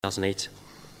2008.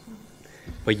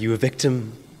 Were you a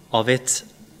victim of it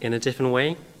in a different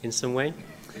way, in some way?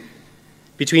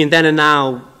 Between then and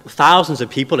now, thousands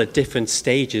of people at different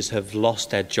stages have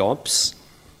lost their jobs.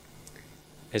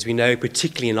 As we know,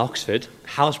 particularly in Oxford,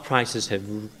 house prices have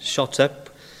shot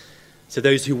up. So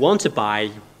those who want to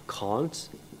buy can't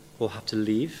or have to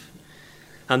leave.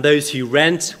 And those who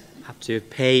rent have to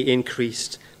pay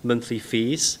increased monthly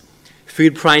fees.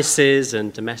 Food prices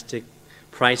and domestic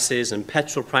prices and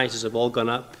petrol prices have all gone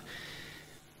up.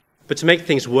 But to make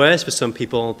things worse for some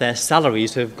people, their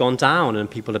salaries have gone down and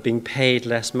people are being paid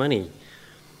less money.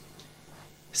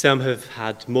 Some have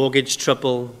had mortgage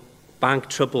trouble, bank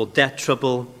trouble, debt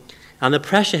trouble, and the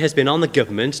pressure has been on the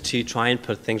government to try and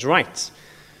put things right,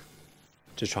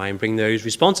 to try and bring those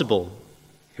responsible,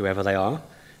 whoever they are,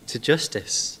 to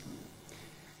justice.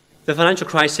 The financial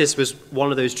crisis was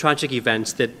one of those tragic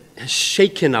events that has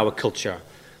shaken our culture,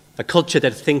 a culture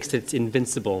that thinks that it's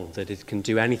invincible, that it can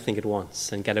do anything it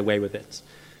wants and get away with it.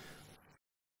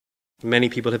 Many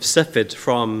people have suffered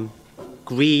from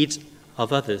greed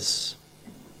of others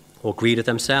or greed of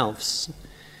themselves.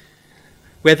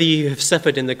 Whether you have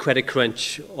suffered in the credit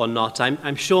crunch or not,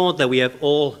 I'm sure that we have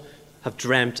all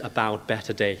dreamt about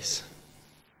better days.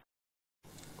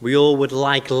 We all would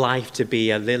like life to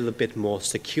be a little bit more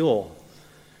secure,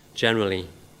 generally.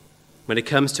 When it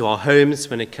comes to our homes,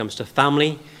 when it comes to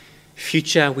family,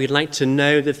 future, we'd like to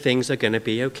know that things are going to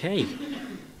be okay.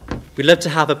 We'd love to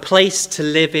have a place to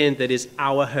live in that is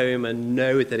our home and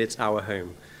know that it's our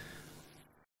home.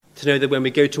 To know that when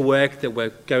we go to work, that we're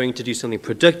going to do something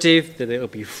productive, that it will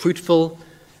be fruitful,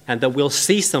 and that we'll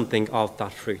see something of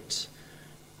that fruit.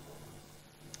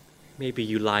 Maybe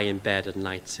you lie in bed at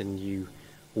night and you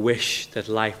wish that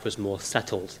life was more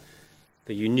settled,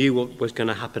 that you knew what was going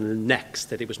to happen next,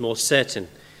 that it was more certain.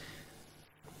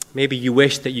 Maybe you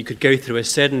wish that you could go through a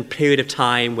certain period of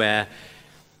time where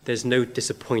there's no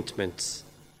disappointment,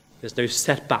 there's no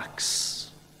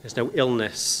setbacks, there's no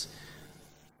illness,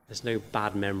 there's no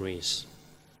bad memories.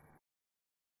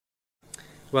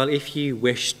 Well, if you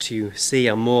wish to see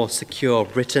a more secure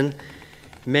Britain,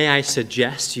 may I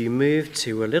suggest you move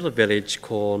to a little village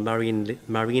called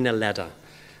Marina Leda.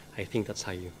 I think that's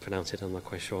how you pronounce it, I'm not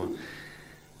quite sure.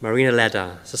 Marina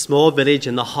Leda. It's a small village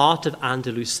in the heart of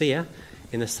Andalusia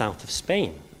in the south of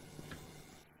Spain.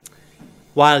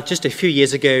 While just a few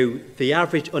years ago, the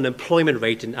average unemployment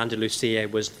rate in Andalusia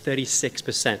was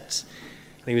 36%,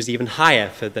 and it was even higher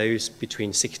for those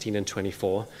between 16 and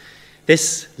 24.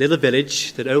 This little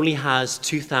village that only has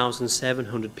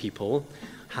 2,700 people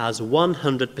has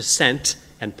 100%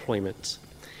 employment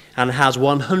and has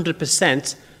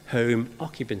 100% home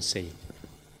occupancy.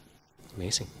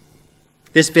 Amazing.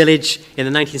 This village in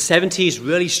the 1970s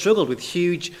really struggled with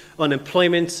huge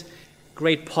unemployment,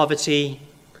 great poverty,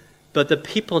 but the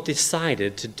people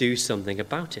decided to do something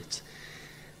about it.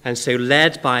 And so,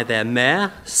 led by their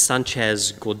mayor,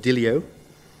 Sanchez Gordillo,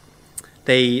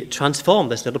 they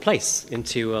transformed this little place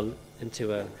into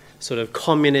a sort of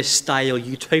communist-style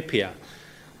utopia.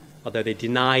 Although they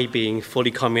deny being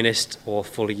fully communist or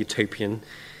fully utopian,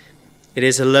 it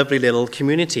is a lovely little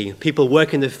community. People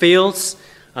work in the fields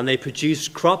and they produce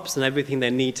crops and everything they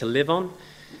need to live on.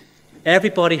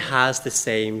 Everybody has the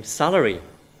same salary.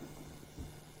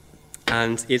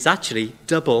 And it's actually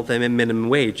double the minimum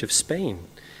wage of Spain.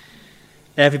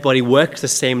 Everybody works the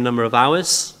same number of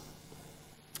hours,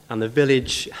 and the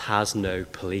village has no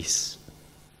police.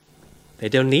 They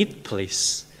don't need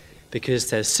police because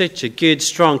there's such a good,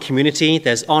 strong community,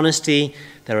 there's honesty,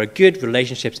 there are good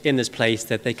relationships in this place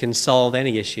that they can solve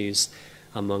any issues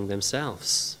among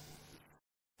themselves.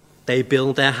 They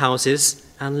build their houses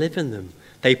and live in them.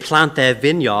 They plant their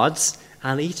vineyards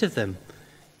and eat of them,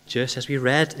 just as we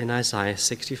read in Isaiah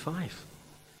 65.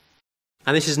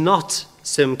 And this is not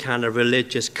some kind of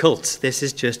religious cult. This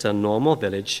is just a normal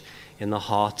village in the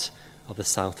heart of the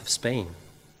south of Spain.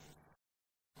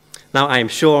 Now, I am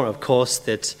sure, of course,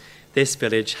 that this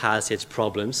village has its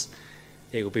problems.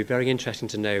 It will be very interesting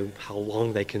to know how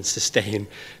long they can sustain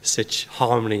such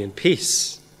harmony and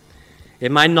peace.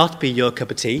 It might not be your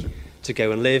cup of tea to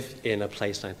go and live in a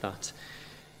place like that,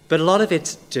 but a lot of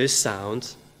it does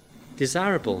sound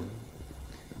desirable.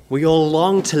 We all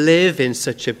long to live in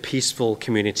such a peaceful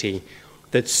community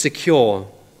that's secure,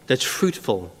 that's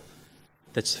fruitful,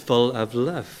 that's full of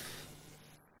love.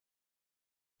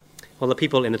 Well, the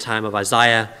people in the time of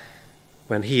Isaiah,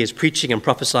 when he is preaching and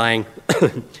prophesying,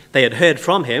 they had heard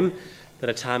from him that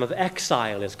a time of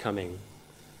exile is coming.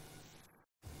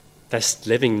 They're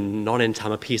living not in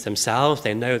time of peace themselves.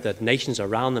 They know that nations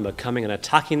around them are coming and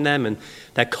attacking them, and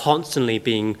they're constantly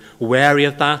being wary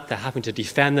of that. They're having to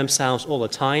defend themselves all the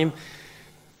time.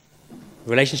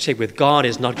 Relationship with God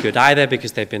is not good either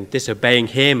because they've been disobeying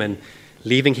him and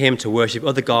leaving him to worship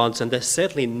other gods, and they're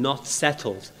certainly not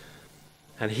settled.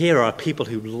 And here are people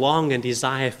who long and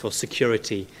desire for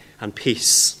security and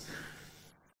peace.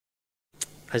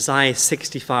 Isaiah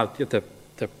 65, the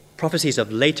prophecies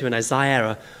of later in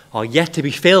Isaiah are yet to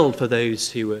be filled for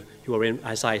those who are in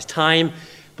Isaiah's time,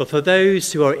 but for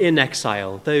those who are in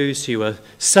exile, those who are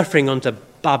suffering under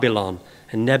Babylon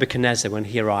and Nebuchadnezzar when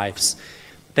he arrives,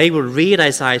 they will read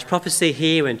Isaiah's prophecy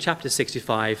here in chapter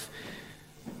 65,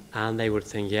 and they would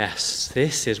think, yes,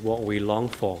 this is what we long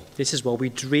for. This is what we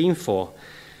dream for.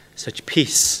 Such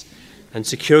peace and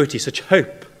security, such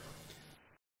hope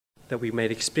that we may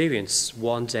experience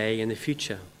one day in the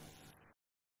future.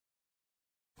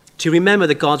 To remember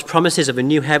that God's promises of a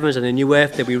new heavens and a new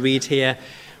earth that we read here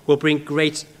will bring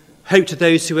great hope to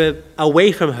those who are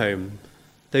away from home,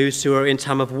 those who are in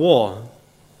time of war,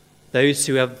 those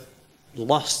who have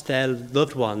lost their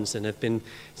loved ones and have been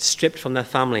stripped from their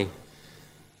family.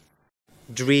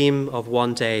 Dream of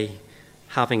one day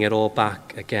having it all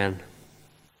back again.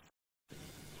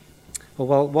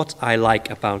 Well, what I like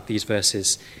about these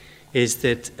verses is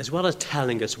that as well as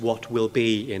telling us what will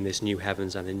be in this new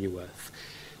heavens and the new earth,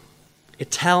 it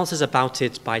tells us about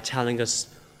it by telling us,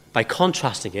 by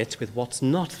contrasting it with what's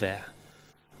not there.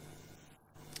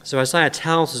 So Isaiah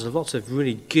tells us of lots of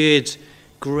really good,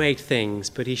 great things,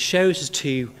 but he shows us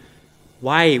too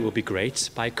why it will be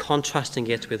great by contrasting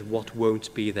it with what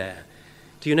won't be there.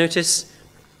 Do you notice?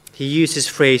 He uses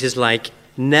phrases like,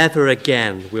 never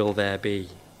again will there be.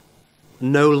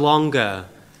 No longer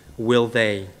will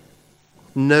they.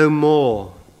 No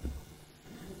more.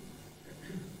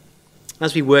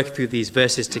 As we work through these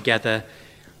verses together,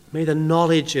 may the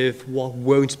knowledge of what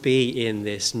won't be in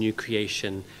this new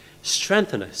creation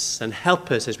strengthen us and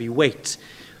help us as we wait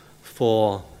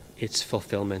for its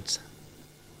fulfillment.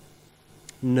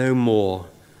 No more.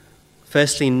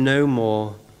 Firstly, no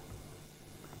more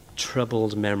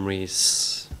troubled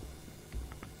memories.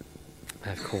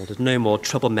 I've called it no more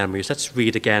troubled memories. Let's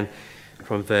read again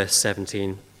from verse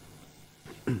 17.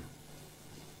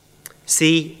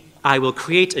 See, I will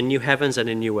create a new heavens and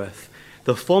a new earth.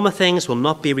 The former things will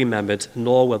not be remembered,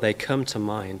 nor will they come to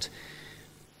mind.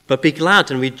 But be glad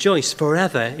and rejoice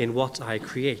forever in what I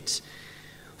create.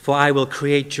 For I will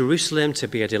create Jerusalem to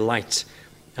be a delight,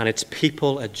 and its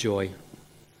people a joy.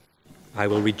 I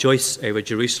will rejoice over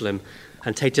Jerusalem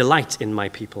and take delight in my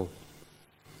people.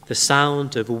 The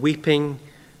sound of weeping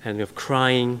and of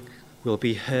crying will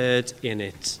be heard in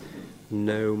it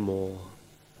no more.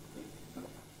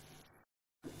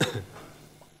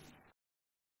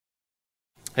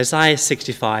 Isaiah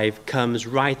 65 comes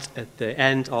right at the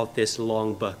end of this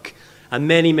long book, and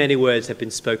many, many words have been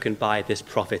spoken by this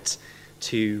prophet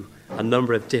to a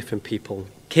number of different people.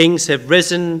 Kings have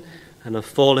risen and have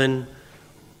fallen,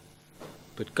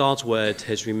 but God's word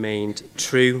has remained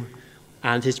true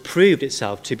and has proved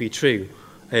itself to be true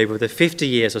over the 50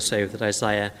 years or so that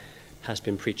Isaiah has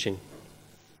been preaching.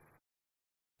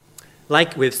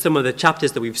 Like with some of the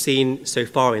chapters that we've seen so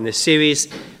far in this series,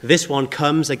 this one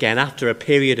comes again after a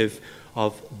period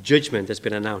of judgment has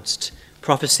been announced.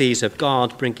 Prophecies of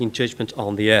God bringing judgment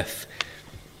on the earth.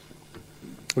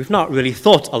 We've not really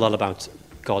thought a lot about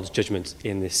God's judgment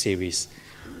in this series,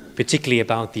 particularly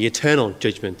about the eternal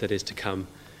judgment that is to come.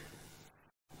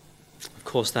 Of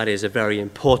course, that is a very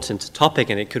important topic,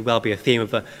 and it could well be a theme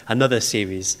of another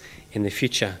series in the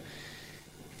future.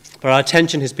 But our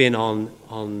attention has been on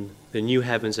the new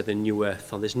heavens and the new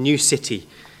earth, on this new city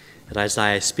that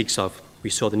Isaiah speaks of. We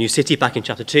saw the new city back in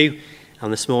chapter 2,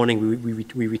 and this morning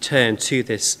we return to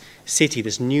this city,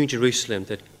 this new Jerusalem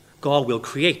that God will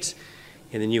create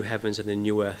in the new heavens and the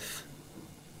new earth.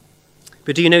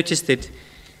 But do you notice that,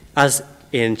 as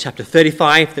in chapter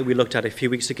 35 that we looked at a few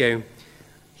weeks ago,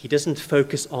 he doesn't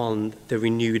focus on the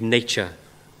renewed nature.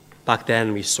 Back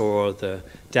then we saw the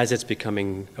deserts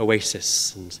becoming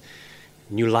oasis and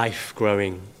new life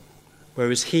growing.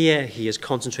 Whereas here he is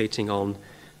concentrating on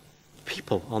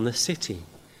people, on the city.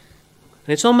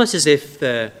 And it's almost as if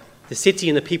the city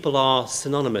and the people are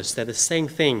synonymous. They're the same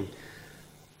thing.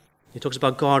 He talks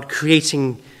about God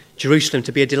creating Jerusalem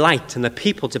to be a delight and the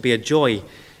people to be a joy.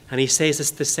 And he says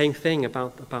it's the same thing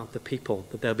about the people,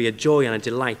 that there'll be a joy and a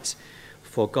delight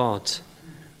for God.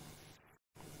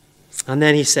 And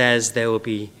then he says there will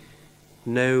be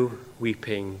no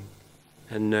weeping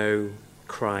and no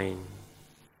crying.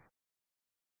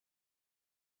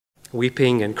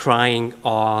 Weeping and crying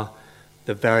are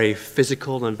the very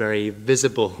physical and very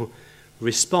visible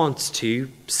response to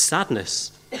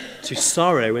sadness, to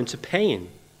sorrow and to pain.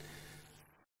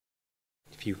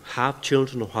 If you have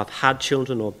children or have had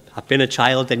children or have been a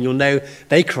child, then you'll know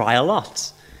they cry a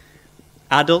lot.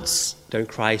 Adults don't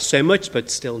cry so much,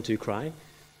 but still do cry.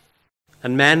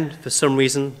 And men, for some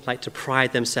reason, like to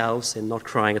pride themselves in not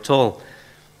crying at all.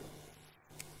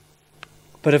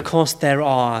 But of course, there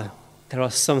are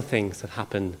some things that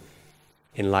happen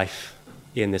in life,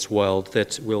 in this world,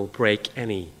 that will break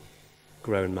any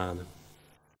grown man.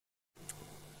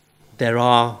 There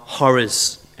are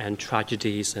horrors and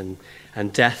tragedies and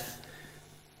death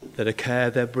that occur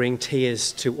that bring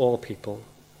tears to all people.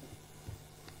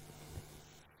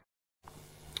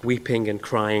 Weeping and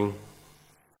crying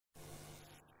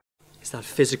is that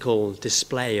physical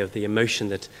display of the emotion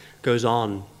that goes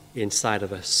on inside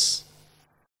of us.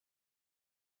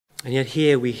 And yet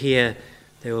here we hear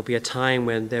there will be a time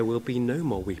when there will be no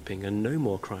more weeping and no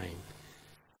more crying.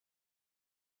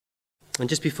 And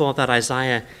just before that,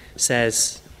 Isaiah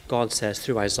says, God says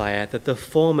through Isaiah, that the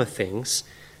former things,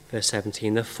 verse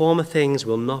 17, the former things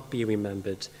will not be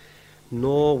remembered,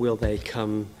 nor will they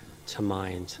come to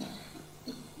mind.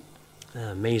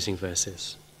 Amazing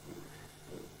verses.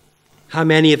 How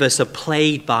many of us are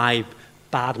plagued by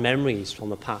bad memories from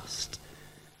the past?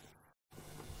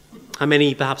 How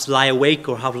many perhaps lie awake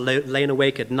or have lain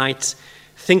awake at night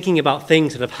thinking about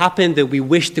things that have happened that we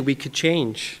wish that we could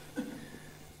change?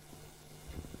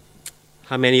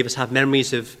 How many of us have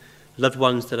memories of loved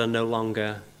ones that are no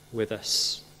longer with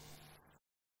us?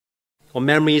 Or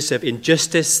memories of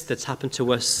injustice that's happened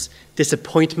to us,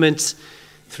 disappointment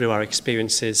through our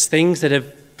experiences, things that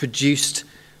have produced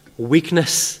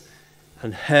weakness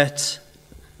and hurt,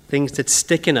 things that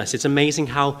stick in us. It's amazing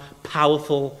how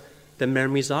powerful the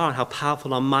memories are, how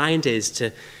powerful our mind is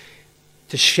to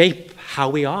shape how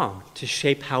we are, to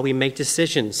shape how we make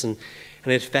decisions, and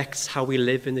it affects how we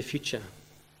live in the future.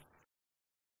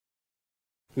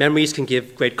 Memories can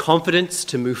give great confidence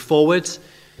to move forward,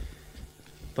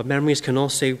 but memories can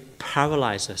also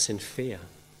paralyze us in fear.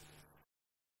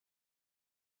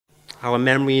 Our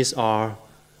memories are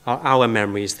our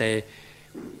memories.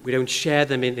 We don't share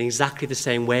them in exactly the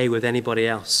same way with anybody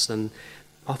else, and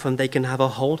often they can have a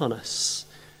hold on us.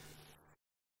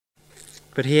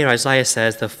 But here Isaiah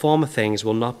says, the former things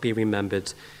will not be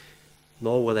remembered,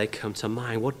 nor will they come to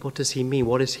mind. What does he mean?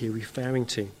 What is he referring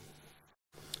to?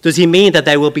 Does he mean that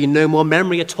there will be no more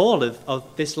memory at all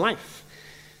of this life?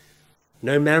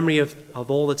 No memory of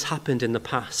all that's happened in the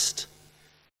past?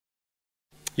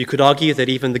 You could argue that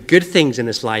even the good things in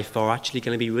this life are actually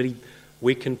going to be really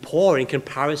weak and poor in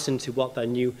comparison to what the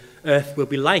new earth will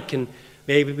be like, and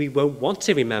maybe we won't want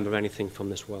to remember anything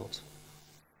from this world.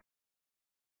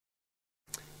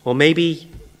 Or maybe,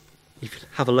 if you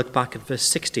have a look back at verse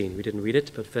 16, we didn't read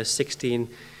it, but verse 16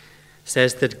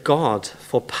 says that God,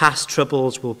 for past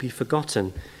troubles, will be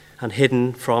forgotten and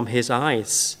hidden from his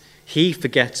eyes. He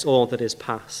forgets all that is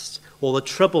past, all the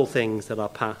trouble things that are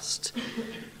past.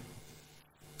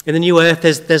 In the new earth,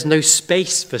 there's no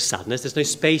space for sadness, there's no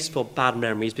space for bad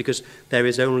memories, because there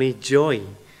is only joy.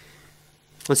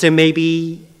 And so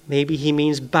maybe he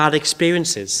means bad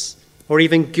experiences, or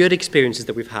even good experiences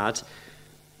that we've had,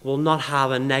 will not have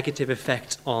a negative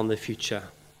effect on the future.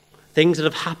 Things that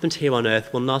have happened here on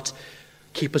earth will not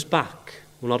keep us back,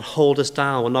 will not hold us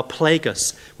down, will not plague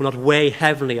us, will not weigh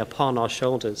heavily upon our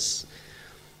shoulders.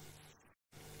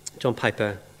 John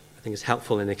Piper, I think, is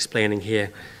helpful in explaining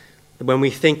here that when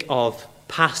we think of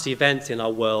past events in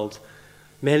our world,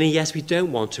 many, yes, we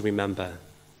don't want to remember.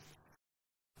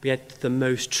 But yet the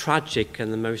most tragic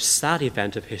and the most sad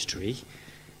event of history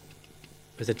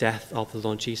was the death of the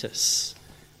Lord Jesus.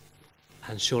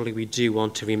 And surely we do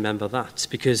want to remember that,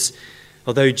 because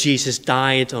although Jesus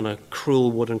died on a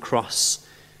cruel wooden cross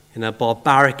in a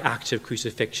barbaric act of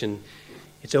crucifixion,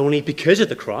 it's only because of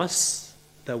the cross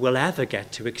that we'll ever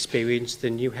get to experience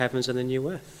the new heavens and the new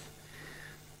earth.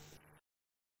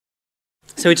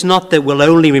 So it's not that we'll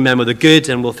only remember the good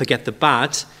and we'll forget the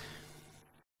bad,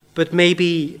 but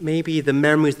maybe the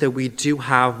memories that we do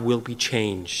have will be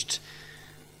changed.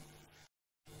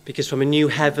 Because from a new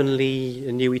heavenly,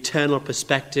 a new eternal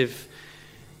perspective,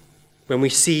 when we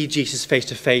see Jesus face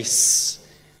to face,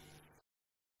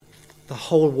 the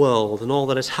whole world and all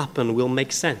that has happened will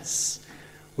make sense.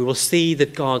 We will see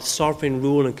that God's sovereign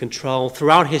rule and control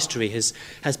throughout history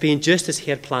has been just as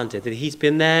he had planned it, that he's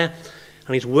been there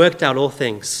and he's worked out all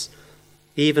things,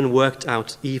 even worked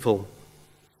out evil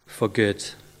for good.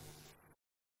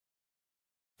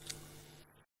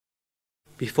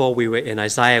 Before we were in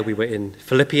Isaiah, we were in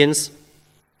Philippians.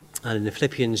 And in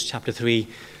Philippians chapter 3,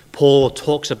 Paul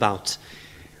talks about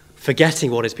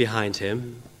forgetting what is behind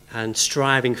him and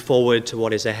striving forward to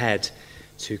what is ahead,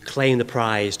 to claim the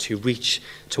prize, to reach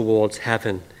towards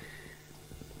heaven.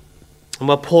 And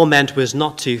what Paul meant was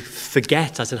not to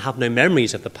forget, as in have no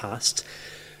memories of the past,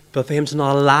 but for him to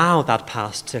not allow that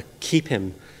past to keep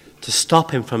him, to stop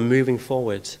him from moving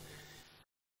forward.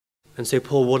 And so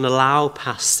Paul wouldn't allow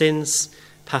past sins,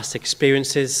 past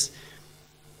experiences,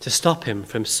 to stop him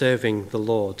from serving the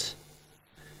Lord.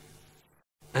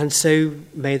 And so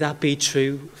may that be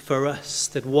true for us,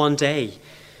 that one day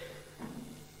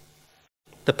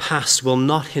the past will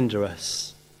not hinder us.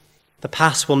 The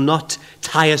past will not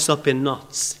tie us up in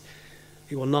knots.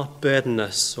 It will not burden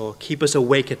us or keep us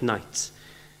awake at night.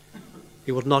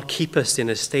 It will not keep us in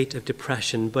a state of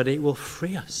depression, but it will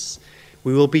free us.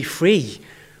 We will be free.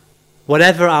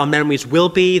 Whatever our memories will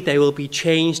be, they will be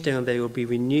changed and they will be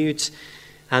renewed,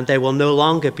 and there will no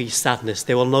longer be sadness.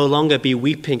 There will no longer be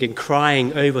weeping and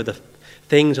crying over the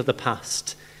things of the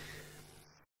past,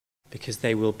 because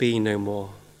they will be no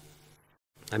more.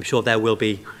 I'm sure there will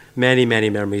be many, many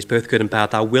memories, both good and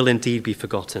bad, that will indeed be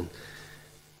forgotten,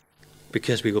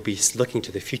 because we will be looking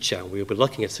to the future. We will be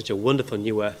looking at such a wonderful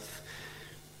new earth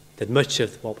that much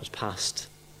of what was past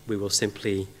we will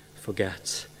simply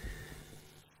forget.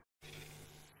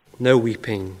 No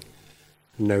weeping,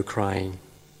 no crying.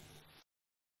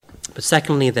 But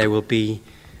secondly, there will be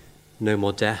no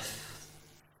more death.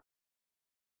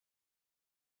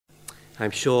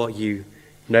 I'm sure you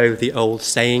know the old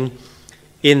saying,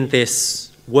 in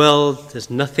this world there's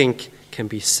nothing can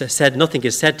be said, nothing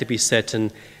is said to be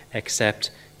certain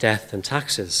except death and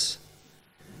taxes.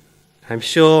 I'm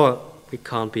sure it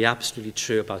can't be absolutely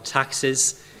true about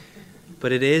taxes,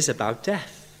 but it is about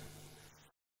death.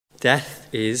 Death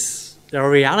is a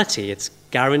reality. It's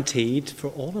guaranteed for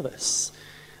all of us.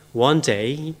 One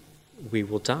day we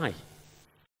will die.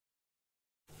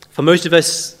 For most of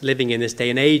us living in this day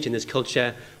and age, in this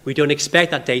culture, we don't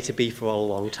expect that day to be for a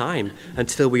long time,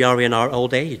 until we are in our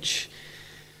old age.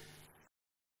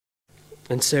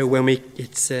 And so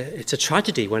it's a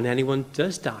tragedy when anyone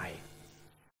does die.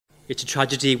 It's a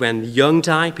tragedy when young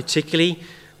die particularly,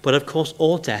 but of course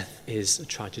all death is a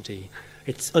tragedy.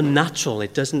 It's unnatural.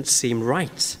 It doesn't seem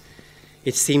right.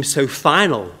 It seems so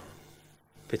final,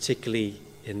 particularly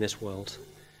in this world.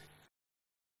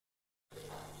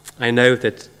 I know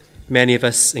that many of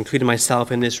us, including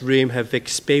myself in this room, have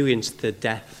experienced the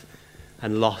death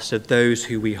and loss of those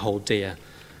who we hold dear.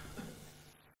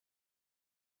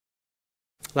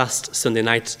 Last Sunday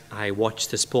night, I watched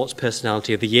the Sports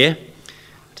Personality of the Year.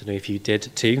 I don't know if you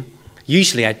did too.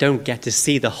 Usually I don't get to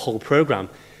see the whole programme,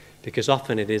 because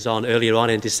often it is on earlier on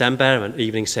in December and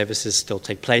evening services still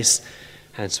take place,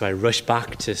 and so I rush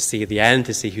back to see the end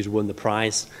to see who's won the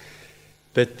prize.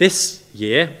 But this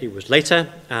year it was later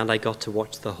and I got to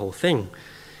watch the whole thing.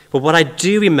 But what I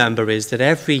do remember is that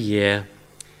every year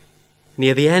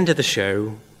near the end of the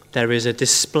show there is a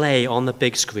display on the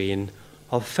big screen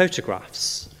of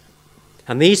photographs,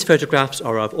 and these photographs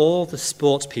are of all the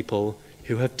sports people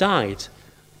who have died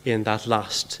in that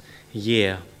last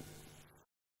year.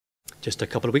 Just a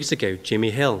couple of weeks ago,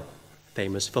 Jimmy Hill,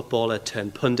 famous footballer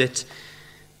turned pundit,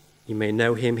 you may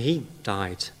know him, he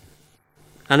died.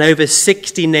 And over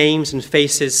 60 names and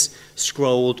faces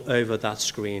scrolled over that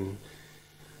screen.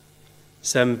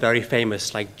 Some very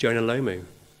famous, like Jonah Lomu,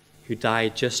 who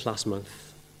died just last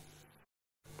month.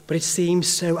 But it seems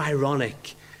so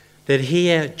ironic that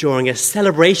here, during a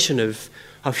celebration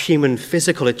of human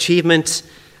physical achievement,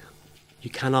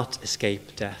 you cannot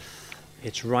escape death.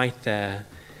 It's right there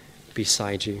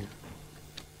beside you.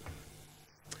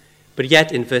 But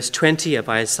yet in verse 20 of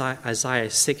Isaiah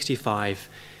 65,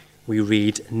 we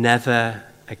read, never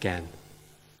again.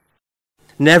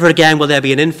 Never again will there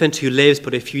be an infant who lives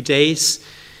but a few days,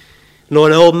 nor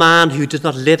an old man who does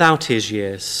not live out his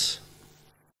years.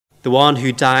 The one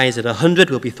who dies at 100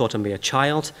 will be thought a mere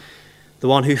child. The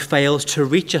one who fails to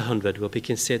reach 100 will be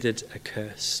considered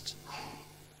accursed.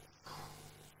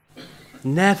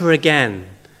 Never again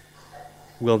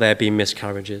will there be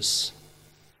miscarriages.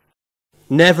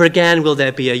 Never again will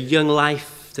there be a young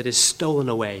life that is stolen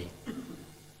away.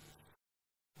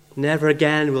 Never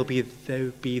again will be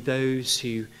those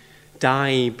who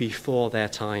die before their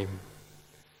time.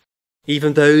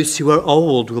 Even those who are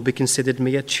old will be considered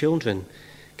mere children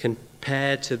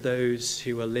compared to those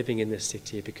who are living in this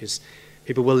city, because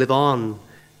people will live on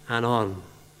and on.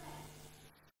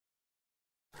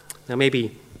 Now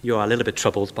maybe you are a little bit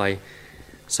troubled by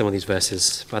some of these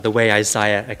verses, by the way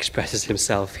Isaiah expresses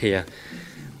himself here.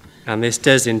 And this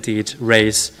does indeed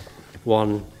raise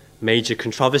one major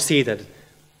controversy that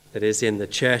is in the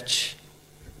church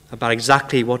about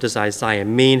exactly what does Isaiah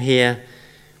mean here.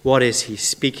 What is he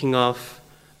speaking of?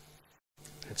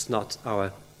 It's not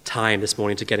our time this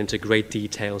morning to get into great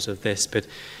details of this, but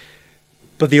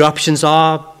the options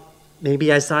are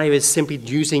Maybe Isaiah is simply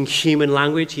using human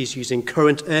language. He's using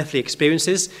current earthly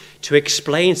experiences to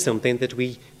explain something that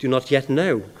we do not yet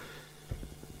know.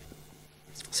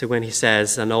 So when he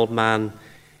says an old man,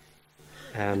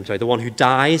 the one who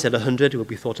dies at 100 will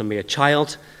be thought a mere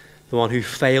child, the one who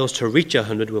fails to reach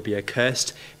 100 will be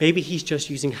accursed. Maybe he's just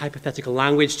using hypothetical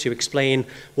language to explain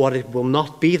what it will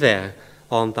not be there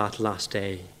on that last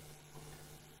day.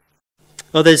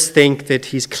 Others think that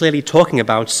he's clearly talking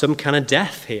about some kind of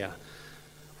death here.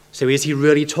 So is he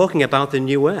really talking about the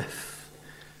new earth?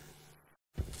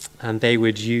 And they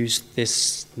would use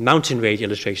this mountain range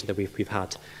illustration that we've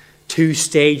had. 2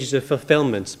 stages of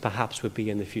fulfillment perhaps would be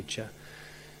in the future.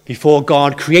 Before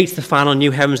God creates the final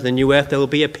new heavens and the new earth, there will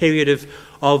be a period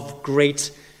of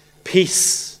great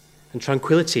peace and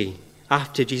tranquility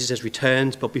after Jesus has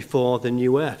returned, but before the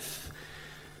new earth.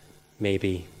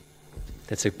 Maybe.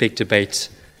 That's a big debate,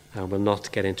 and we'll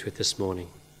not get into it this morning.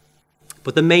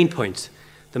 But the main point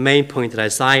that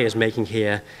Isaiah is making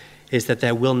here is that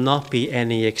there will not be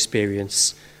any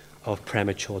experience of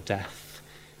premature death,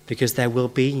 because there will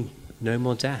be no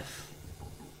more death.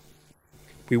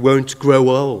 We won't grow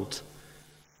old,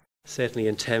 certainly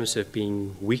in terms of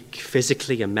being weak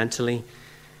physically and mentally,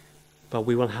 but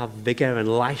we will have vigor and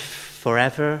life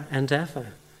forever and ever.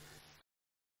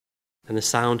 And the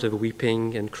sound of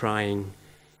weeping and crying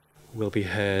will be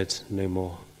heard no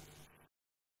more.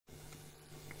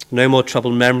 No more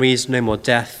troubled memories, no more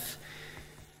death,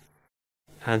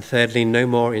 and thirdly, no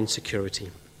more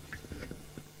insecurity.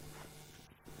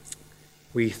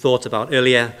 We thought about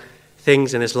earlier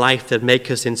things in this life that make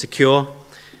us insecure,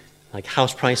 like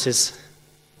house prices,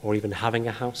 or even having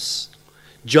a house,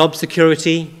 job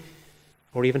security,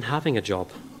 or even having a job.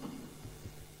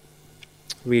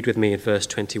 Read with me in verse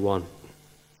 21.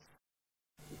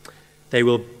 They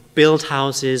will build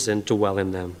houses and dwell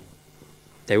in them.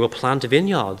 They will plant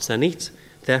vineyards and eat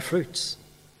their fruits.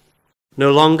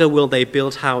 No longer will they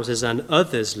build houses and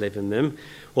others live in them,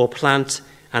 or plant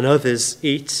and others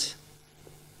eat.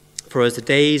 For as the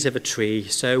days of a tree,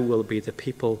 so will be the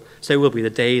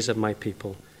days of my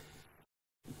people.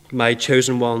 My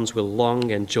chosen ones will long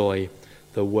enjoy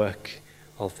the work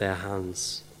of their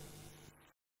hands.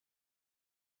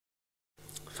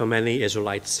 For many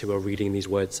Israelites who are reading these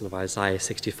words of Isaiah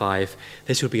 65,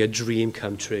 this would be a dream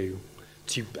come true,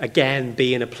 to again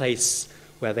be in a place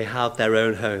where they have their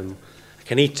own home,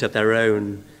 can eat of their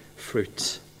own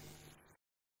fruit.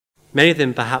 Many of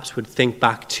them perhaps would think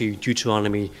back to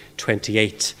Deuteronomy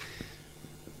 28.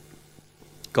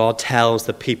 God tells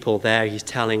the people there, he's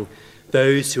telling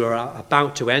those who are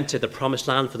about to enter the promised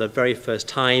land for the very first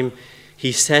time,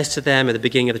 he says to them at the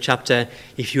beginning of the chapter,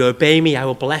 if you obey me, I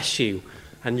will bless you,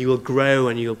 and you will grow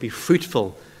and you will be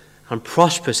fruitful and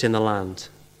prosperous in the land.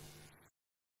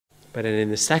 But then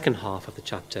in the second half of the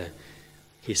chapter,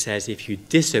 he says, if you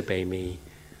disobey me,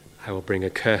 I will bring a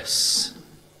curse.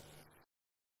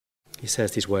 He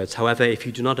says these words, however, if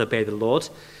you do not obey the Lord,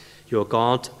 your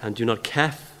God, and do not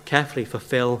carefully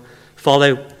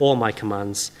follow all my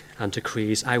commands and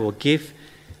decrees I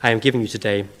am giving you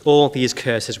today, all these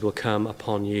curses will come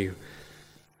upon you.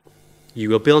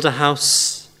 You will build a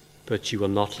house, but you will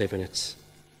not live in it.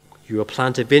 You will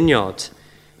plant a vineyard,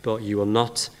 but you will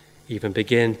not even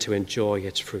begin to enjoy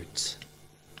its fruit.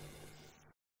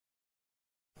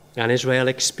 And Israel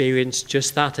experienced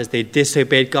just that as they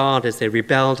disobeyed God, as they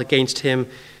rebelled against him.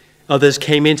 Others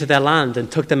came into their land and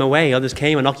took them away. Others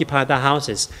came and occupied their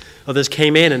houses. Others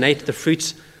came in and ate the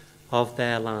fruit of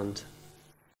their land.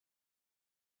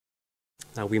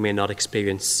 Now, we may not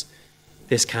experience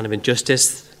this kind of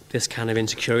injustice, this kind of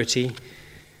insecurity,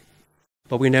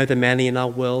 but we know that many in our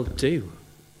world do.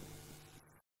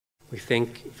 We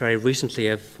think very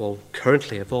recently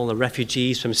currently of all the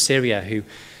refugees from Syria who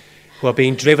are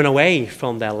being driven away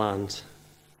from their land,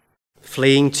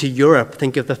 fleeing to Europe.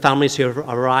 Think of the families who have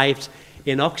arrived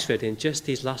in Oxford in just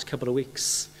these last couple of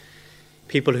weeks.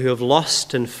 People who have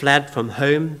lost and fled from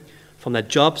home, from their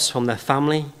jobs, from their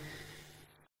family,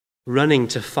 running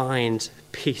to find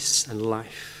peace and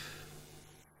life.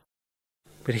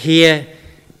 But here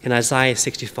in Isaiah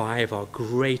 65 are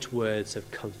great words of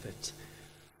comfort,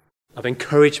 of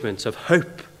encouragement, of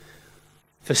hope.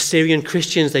 For Syrian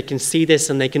Christians, they can see this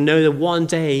and they can know that one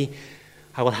day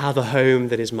I will have a home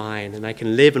that is mine and I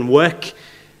can live and work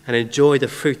and enjoy the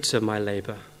fruits of my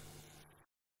labor.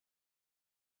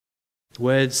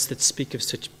 Words that speak of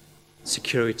such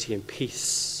security and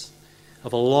peace,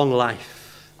 of a long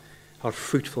life, of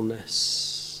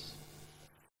fruitfulness.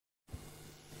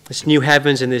 This new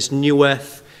heavens and this new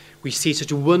earth, we see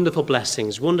such wonderful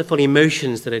blessings, wonderful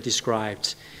emotions that are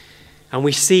described. And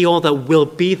we see all that will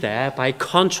be there by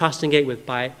contrasting it with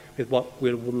with what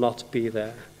will not be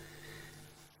there.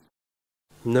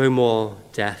 No more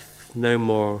death, no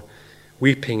more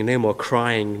weeping, no more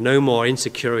crying, no more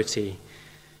insecurity.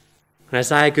 And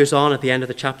Isaiah goes on at the end of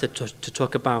the chapter to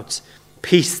talk about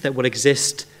peace that will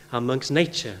exist amongst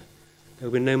nature. There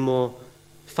will be no more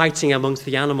fighting amongst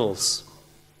the animals.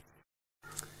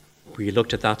 We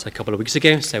looked at that a couple of weeks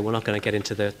ago, so we're not going to get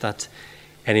into that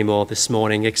anymore this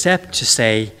morning, except to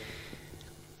say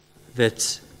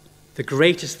that the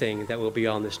greatest thing that will be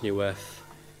on this new earth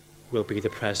will be the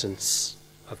presence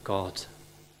of God.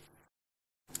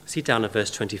 See down at verse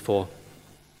 24.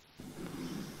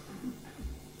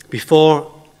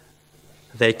 Before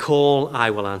they call, I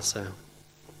will answer.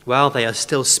 While they are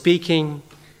still speaking,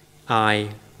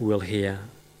 I will hear.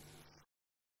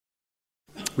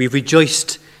 We've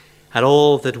rejoiced at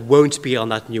all that won't be on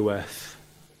that new earth.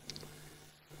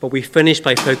 But we finish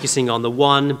by focusing on the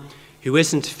one who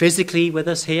isn't physically with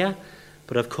us here,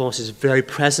 but of course is very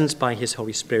present by his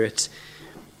Holy Spirit.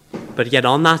 But yet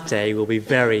on that day will be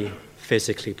very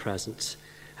physically present,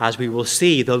 as we will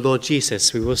see the Lord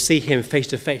Jesus. We will see him face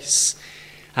to face,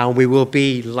 and we will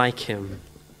be like him.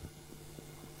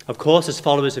 Of course, as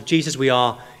followers of Jesus, we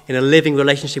are in a living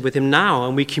relationship with him now,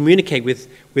 and we communicate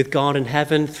with God in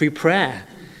heaven through prayer.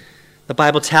 The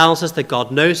Bible tells us that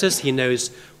God knows us. He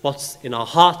knows what's in our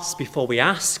hearts before we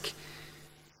ask,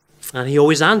 and he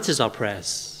always answers our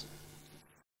prayers.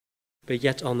 But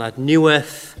yet on that new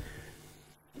earth,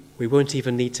 we won't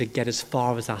even need to get as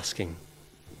far as asking,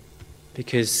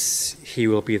 because he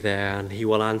will be there, and he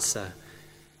will answer,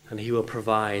 and he will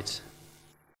provide,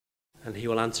 and he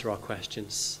will answer our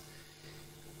questions.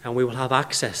 And we will have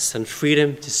access and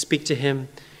freedom to speak to him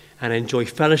and enjoy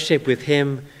fellowship with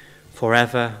him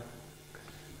forever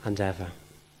and ever.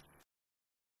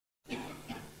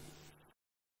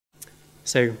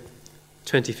 So,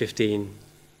 2015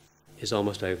 is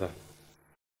almost over.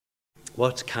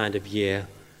 What kind of year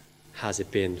has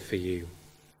it been for you?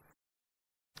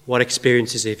 What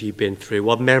experiences have you been through?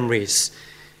 What memories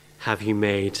have you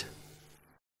made?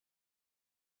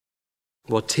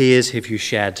 What tears have you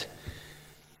shed?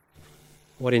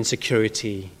 What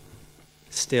insecurity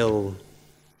still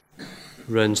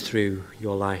runs through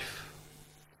your life?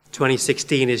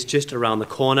 2016 is just around the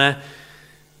corner.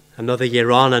 Another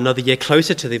year on, another year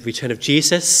closer to the return of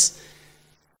Jesus.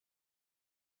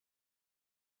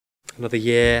 Another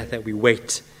year that we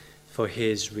wait for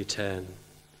his return.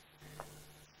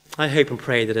 I hope and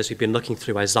pray that as we've been looking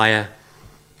through Isaiah,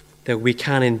 that we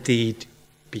can indeed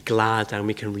be glad and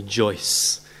we can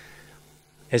rejoice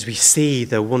as we see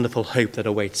the wonderful hope that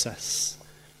awaits us.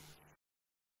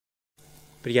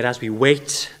 But yet as we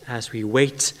wait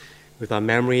with our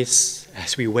memories,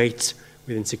 as we wait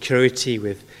with insecurity,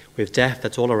 with death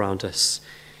that's all around us,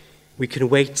 we can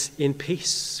wait in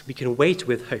peace. We can wait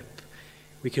with hope.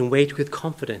 We can wait with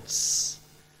confidence.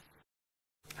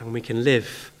 And we can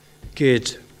live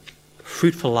good,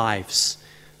 fruitful lives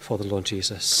for the Lord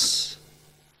Jesus.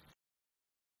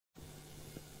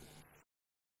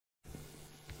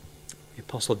 The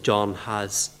Apostle John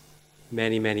has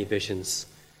many, many visions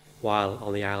while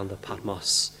on the island of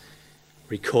Patmos,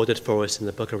 recorded for us in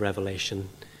the book of Revelation.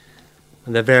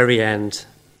 And the very end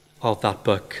of that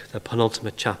book, the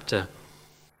penultimate chapter,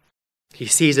 he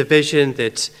sees a vision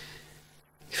that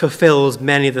fulfills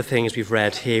many of the things we've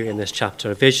read here in this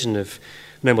chapter. A vision of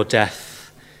no more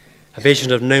death, a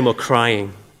vision of no more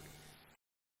crying,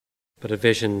 but a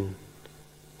vision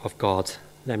of God.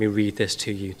 Let me read this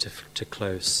to you to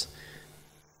close.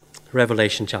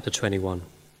 Revelation chapter 21.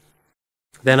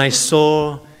 Then I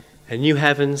saw a new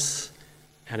heavens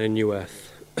and a new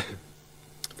earth.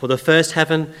 For the first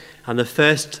heaven and the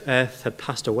first earth had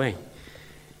passed away,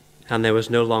 and there was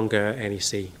no longer any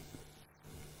sea.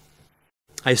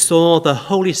 I saw the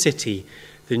holy city,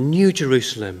 the new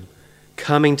Jerusalem,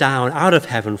 coming down out of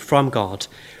heaven from God,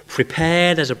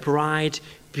 prepared as a bride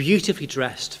beautifully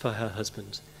dressed for her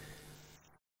husband.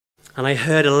 And I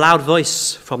heard a loud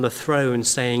voice from the throne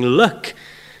saying, "Look,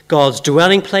 God's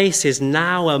dwelling place is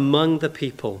now among the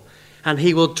people, and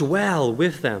he will dwell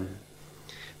with them.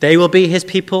 They will be his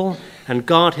people, and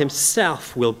God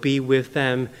himself will be with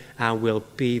them and will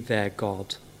be their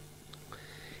God.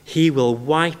 He will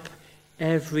wipe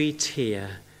every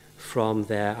tear from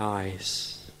their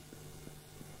eyes.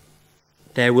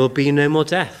 There will be no more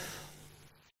death,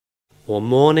 or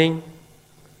mourning,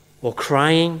 or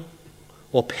crying,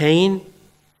 or pain,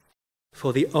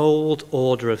 for the old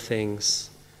order of things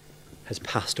has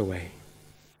passed away."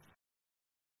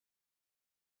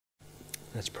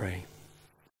 Let's pray.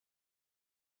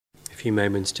 A few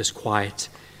moments, just quiet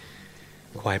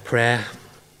prayer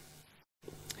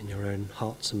in your own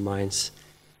hearts and minds.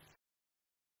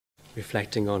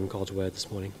 reflecting on God's word this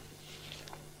morning.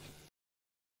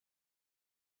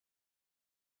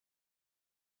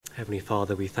 Heavenly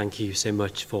Father, we thank you so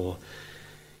much for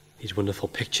these wonderful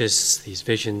pictures, these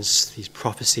visions, these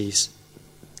prophecies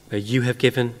that you have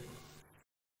given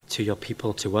to your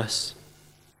people, to us.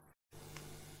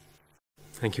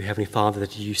 Thank you, Heavenly Father,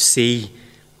 that you see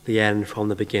the end from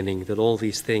the beginning, that all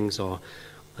these things are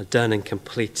done and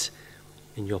complete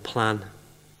in your plan.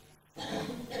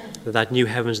 That new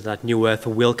heavens, that new earth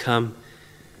will come,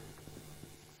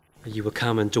 that you will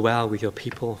come and dwell with your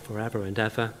people forever and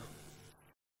ever,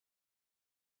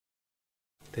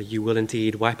 that you will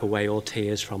indeed wipe away all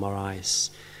tears from our eyes.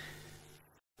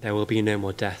 There will be no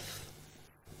more death,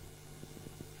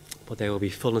 but there will be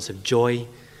fullness of joy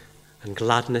and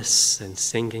gladness and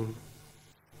singing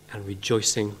and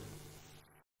rejoicing.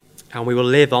 And we will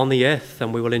live on the earth,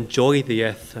 and we will enjoy the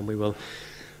earth, and we will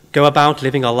go about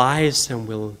living our lives, and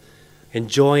we'll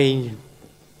enjoy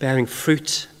bearing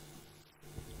fruit,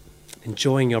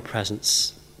 enjoying your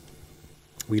presence.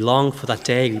 We long for that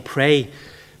day. We pray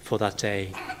for that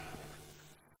day.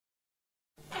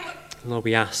 Lord,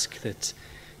 we ask that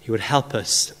you would help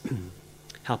us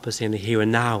in the here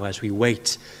and now as we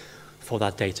wait for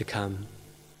that day to come.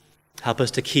 Help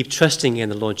us to keep trusting in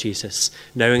the Lord Jesus,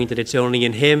 knowing that it's only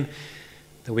in him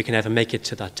that we can ever make it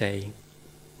to that day.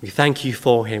 We thank you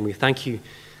for him. We thank you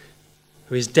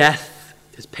for his death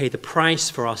has paid the price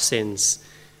for our sins.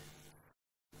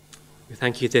 We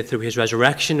thank you that through his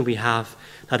resurrection we have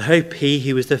that hope, he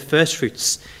who is the first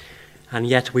fruits, and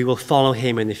yet we will follow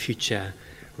him in the future,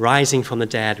 rising from the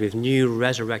dead with new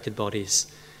resurrected bodies.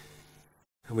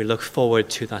 And we look forward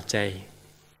to that day.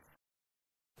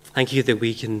 Thank you that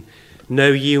we can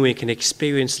know you and we can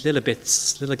experience little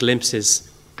bits, little glimpses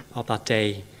of that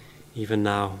day even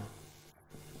now.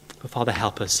 But Father,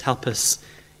 help us. Help us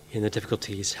in the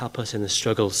difficulties. Help us in the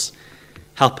struggles.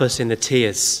 Help us in the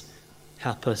tears.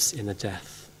 Help us in the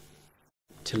death.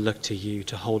 To look to you,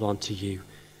 to hold on to you,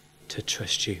 to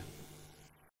trust you.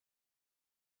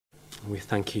 And we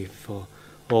thank you for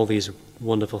all these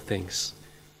wonderful things.